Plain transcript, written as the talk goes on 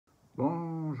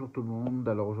Bonjour tout le monde,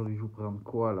 alors aujourd'hui je vous présente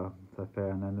quoi là? Ça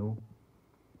fait un anneau.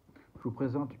 Je vous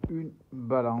présente une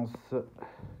balance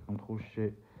qu'on trouve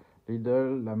chez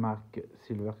Lidl, la marque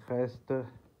Silvercrest.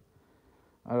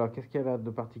 Alors qu'est-ce qu'elle a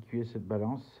de particulier cette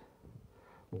balance?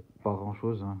 Bon, pas grand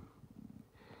chose hein.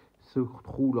 Ce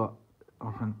trou là,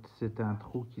 enfin c'est un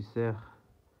trou qui sert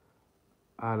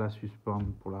à la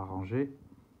suspendre pour la ranger.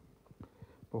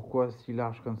 Pourquoi si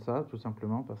large comme ça? Tout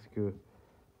simplement parce que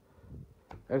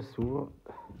elle s'ouvre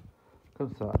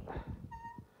comme ça.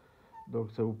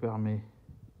 Donc ça vous permet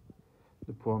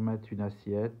de pouvoir mettre une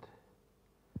assiette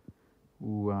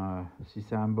ou si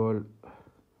c'est un bol,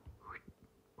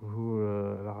 vous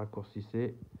la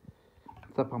raccourcissez,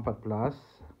 ça prend pas de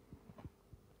place.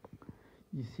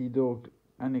 Ici donc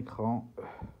un écran,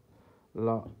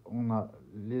 là on a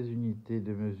les unités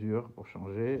de mesure pour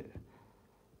changer,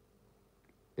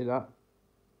 et là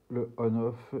le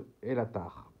on-off et la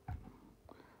tare.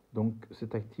 Donc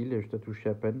c'est tactile, il y a juste à toucher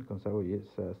à peine, comme ça vous voyez,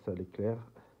 ça l'éclaire.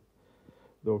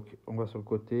 Donc on va sur le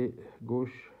côté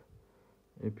gauche,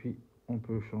 et puis on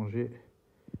peut changer,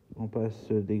 on passe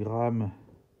des grammes.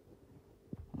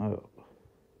 Alors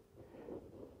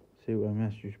c'est, ouais,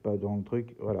 mais je suis pas dans le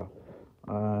truc, voilà.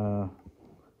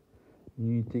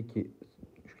 Une unité qui est,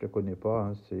 je la connais pas,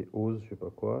 hein, c'est ose, je sais pas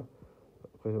quoi.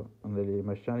 Après on a les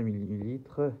machins, les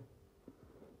millilitres,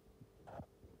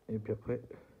 et puis après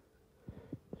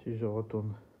si je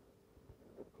retourne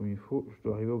comme il faut, je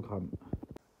dois arriver au gramme.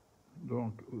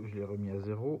 Donc je l'ai remis à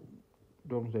 0.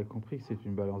 Donc vous avez compris que c'est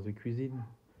une balance de cuisine,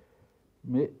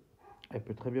 mais elle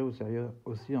peut très bien vous servir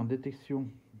aussi en détection.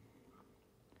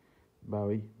 Bah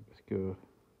oui, parce que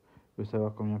veut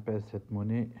savoir combien pèse cette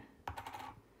monnaie,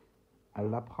 elle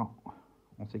la prend.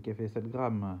 On sait qu'elle fait 7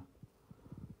 grammes.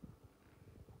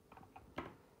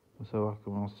 Faut savoir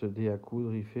comment ce dé à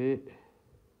coudre il fait.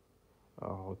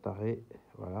 Alors retaré,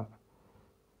 voilà.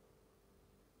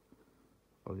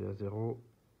 On est à 0.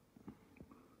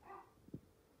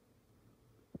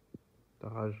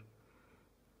 Tarage.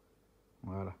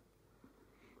 Voilà.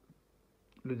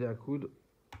 Le dé à coudre,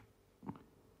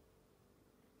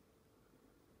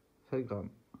 7 grammes.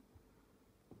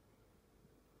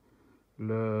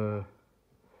 Le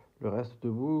reste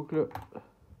de boucle,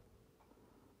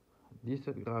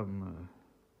 17 grammes.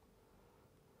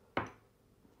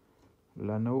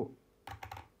 L'anneau,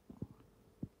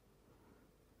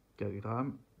 4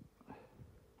 grammes.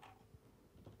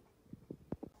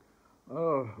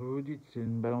 Oh, vous vous dites c'est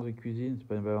une balance de cuisine, c'est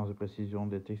pas une balance de précision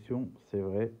de détection, c'est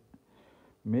vrai.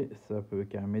 Mais ça peut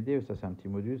quand même aider, ça c'est un petit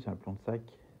module, c'est un plomb de sac.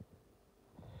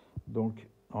 Donc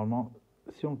normalement,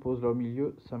 si on le pose là au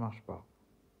milieu, ça marche pas.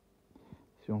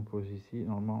 Si on le pose ici,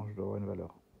 normalement je dois avoir une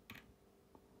valeur.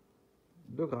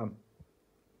 2 grammes.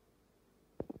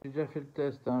 J'ai déjà fait le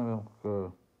test, hein,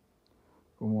 donc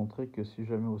vous montrer que si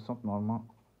je la mets au centre, normalement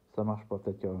ça marche pas.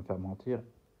 Peut-être qu'elle va me faire mentir.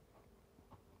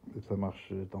 Ça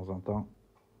marche de temps en temps.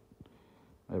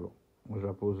 Mais bon, je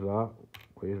la pose là.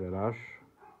 Vous voyez, je la lâche.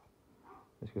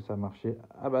 Est-ce que ça a marché?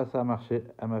 Ah bah ça a marché.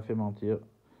 Elle m'a fait mentir.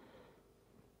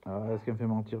 Alors est-ce qu'elle me fait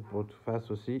mentir pour l'autre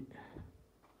face aussi?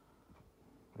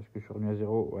 Est-ce que je suis remis à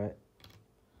 0? Ouais.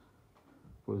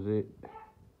 Poser.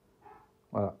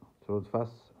 Voilà. Sur l'autre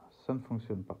face, ça ne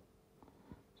fonctionne pas.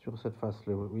 Sur cette face,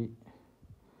 là, oui.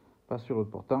 Pas sur l'autre.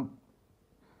 Pourtant,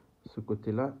 ce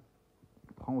côté-là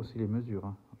prend aussi les mesures.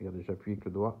 Hein. Regardez, j'appuie avec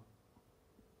le doigt.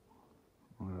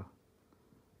 Voilà.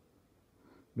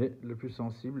 Mais le plus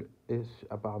sensible est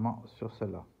apparemment sur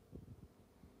celle-là.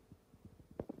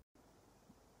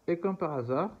 Et comme par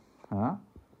hasard, hein,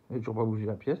 et toujours pas bougé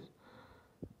la pièce,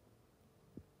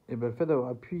 et bien le fait d'avoir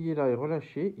appuyé là et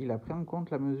relâché, il a pris en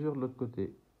compte la mesure de l'autre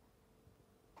côté.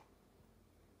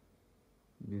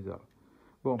 Bizarre.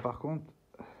 Bon, par contre,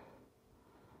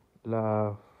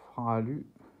 la franc alu,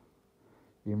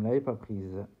 il me l'avait pas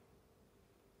prise.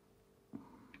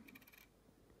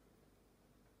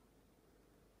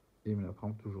 Il me la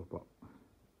prend toujours pas.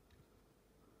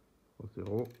 Au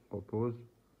 0, repose.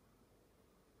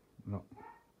 Non.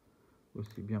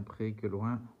 Aussi bien près que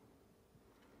loin.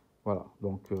 Voilà,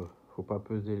 donc faut pas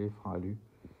peser les freins alu.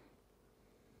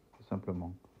 Tout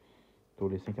simplement. Tous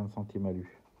les 50 centimes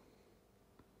alu.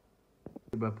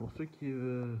 Et ben pour ceux qui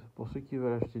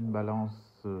veulent acheter une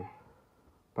balance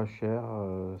pas chère,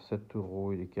 7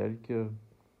 euros et des quelques,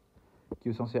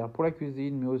 qui s'en sert pour la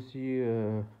cuisine, mais aussi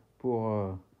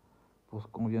pour ce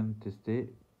qu'on vient de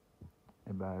tester,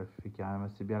 et ben elle fait quand même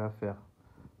assez bien l'affaire.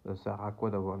 Ça sert à quoi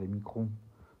d'avoir les microns?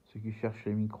 Ceux qui cherchent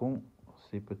les microns,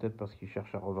 c'est peut-être parce qu'ils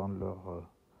cherchent à revendre leur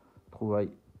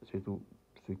trouvaille, c'est tout.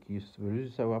 Ceux qui veulent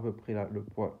juste savoir à peu près le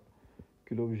poids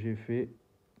que l'objet fait,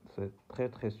 c'est très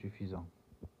très suffisant.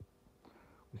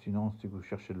 Sinon, si vous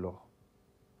cherchez de l'or.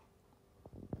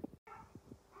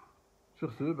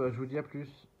 Sur ce, je vous dis à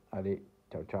plus. Allez,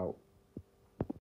 ciao ciao.